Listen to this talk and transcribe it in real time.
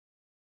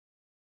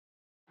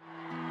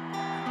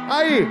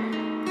Aí,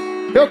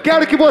 eu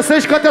quero que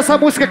vocês cantem essa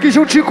música aqui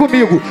juntinho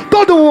comigo.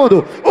 Todo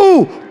mundo.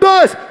 1,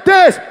 2,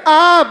 3.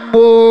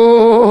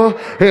 Amor,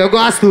 eu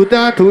gosto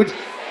tanto de...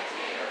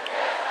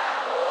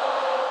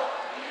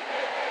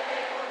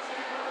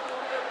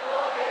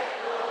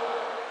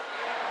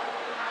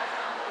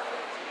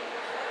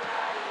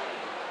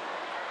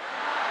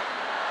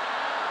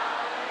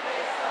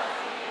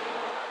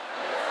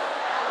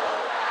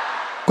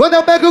 Quando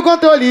eu pego o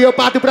controle, eu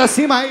parto pra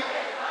cima aí.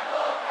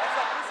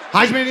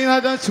 As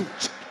meninas dançam.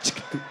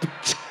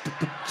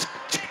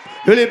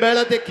 Eu libero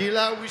a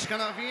tequila, o uísque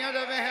novinha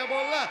já vem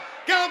rebolar.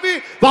 Quero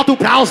ouvir, volto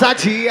pra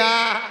ousadia.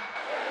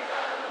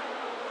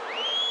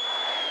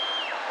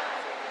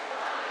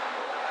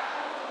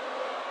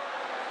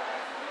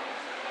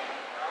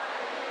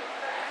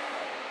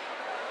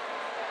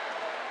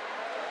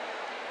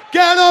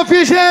 Quero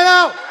ouvir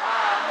geral.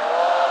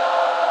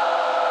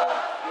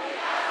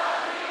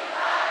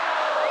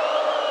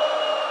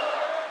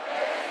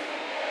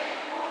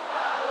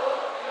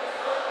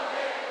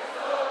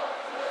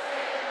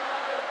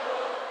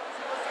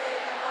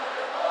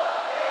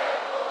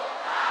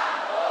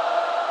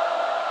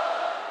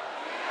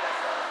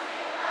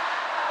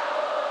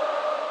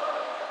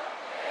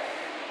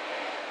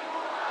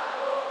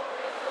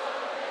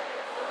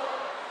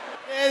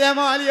 Ele é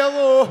mole, eu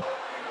vou.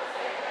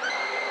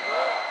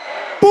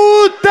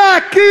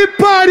 Puta que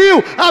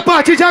pariu! A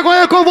partir de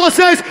agora é com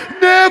vocês,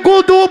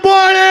 Nego do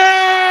Borel!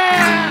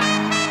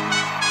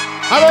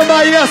 Alô,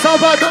 Bahia,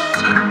 Salvador!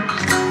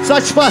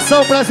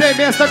 Satisfação, prazer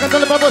imenso estar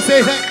cantando pra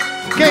vocês, hein?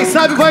 Quem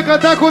sabe vai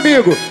cantar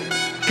comigo.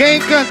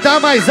 Quem cantar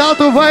mais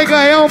alto vai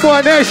ganhar um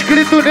boné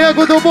escrito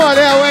Nego do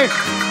Borel, hein?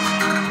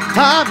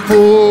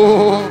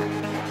 Amor,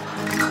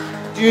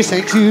 de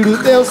sentir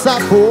o teu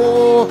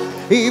sabor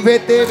e ver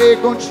TV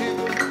contigo.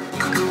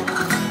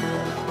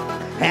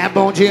 É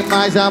bom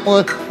demais,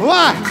 amor.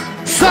 Vai!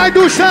 Sai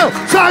do chão,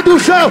 sai do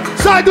chão,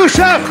 sai do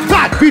chão.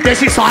 Vai, me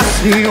deixe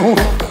sozinho.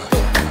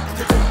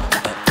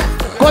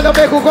 Quando eu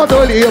pego o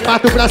controle, eu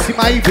parto pra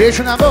cima e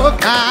beijo na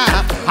boca.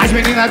 As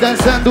meninas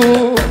dançando.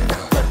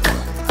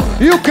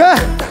 E o quê?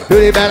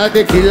 Eu libero a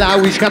tequila,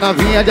 o uísque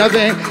novinha já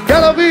vem.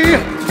 Quero ouvir,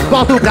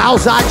 volto pra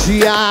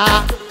ousadia.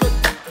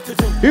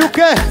 E o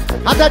quê?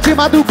 Até de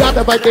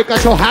madrugada vai ter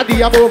cachorrada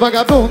e amor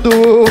vagabundo.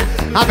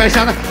 A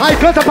fechada, aí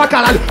canta pra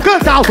caralho.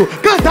 Canta alto,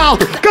 canta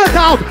alto, canta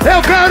alto.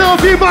 Eu quero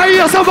ouvir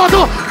Bahia,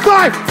 Salvador.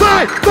 Vai,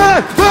 vai,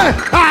 vai, vai.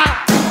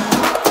 Ah.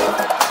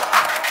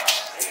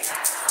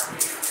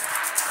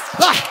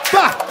 Vai,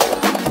 vai.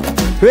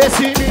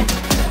 Esse me...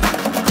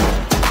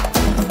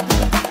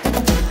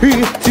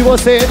 E se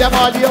você der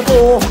mole, eu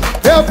vou.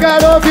 Eu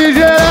quero ouvir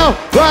geral.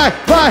 Vai,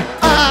 vai,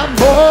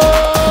 amor.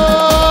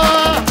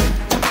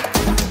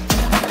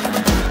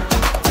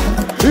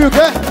 E o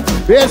quê?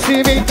 Vê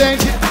se me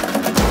entende.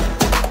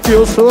 Que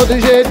eu sou do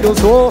jeito que eu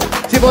sou.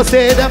 Se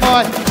você der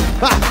mole,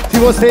 se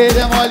você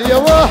der mole,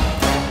 eu vou.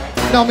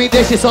 Não me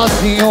deixe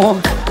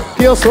sozinho,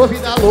 que eu sou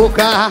vida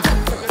louca.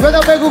 Quando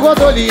eu pego o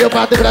controle, eu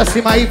bato pra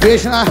cima e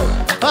beijo na...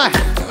 Vai,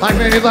 as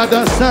meninas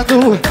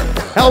dançando,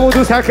 é o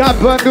mundo se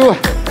acabando.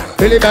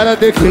 Ele libera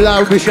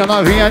tequila, o bicho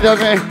novinha já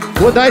vem.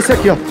 Vou dar isso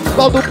aqui, ó.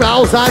 Volto pra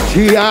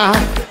ousadia.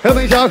 Eu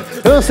me jogo,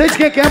 eu não sei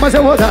de quem é, mas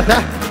eu vou dar,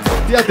 tá?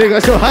 Já tem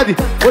cachorrada,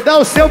 vou dar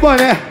o seu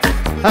boné.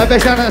 A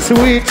festa na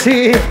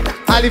suíte,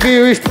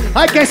 alivio isto.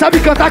 Ai, quem sabe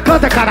cantar,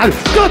 canta, caralho.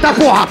 Canta,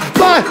 porra.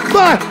 Vai,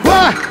 vai,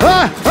 vai,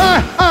 vai,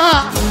 vai,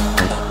 vai.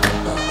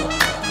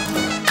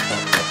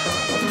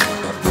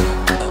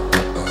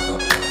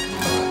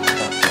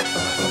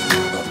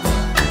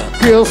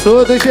 Que eu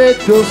sou do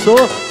jeito que eu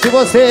sou. Se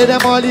você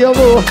der mole, eu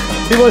vou.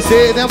 Se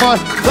você der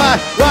mole, vai,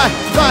 vai,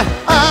 vai,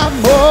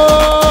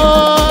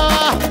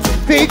 amor.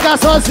 Fica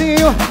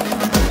sozinho.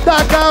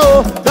 Da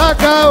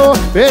Cao,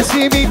 vê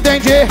se me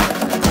entende.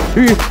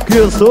 E que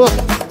eu sou.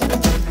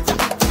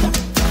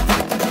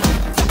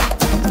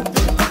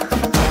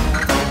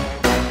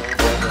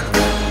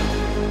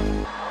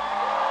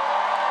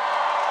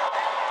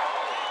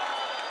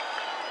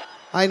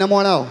 Aí, na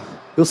moral,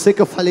 eu sei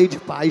que eu falei de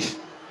paz.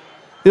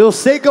 Eu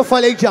sei que eu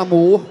falei de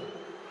amor.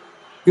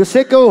 Eu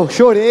sei que eu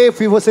chorei,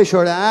 fui você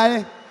chorar,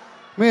 né?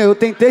 Meu, eu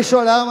tentei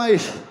chorar,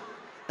 mas...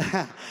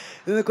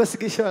 eu não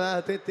consegui chorar,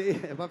 eu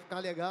tentei, é pra ficar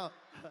legal.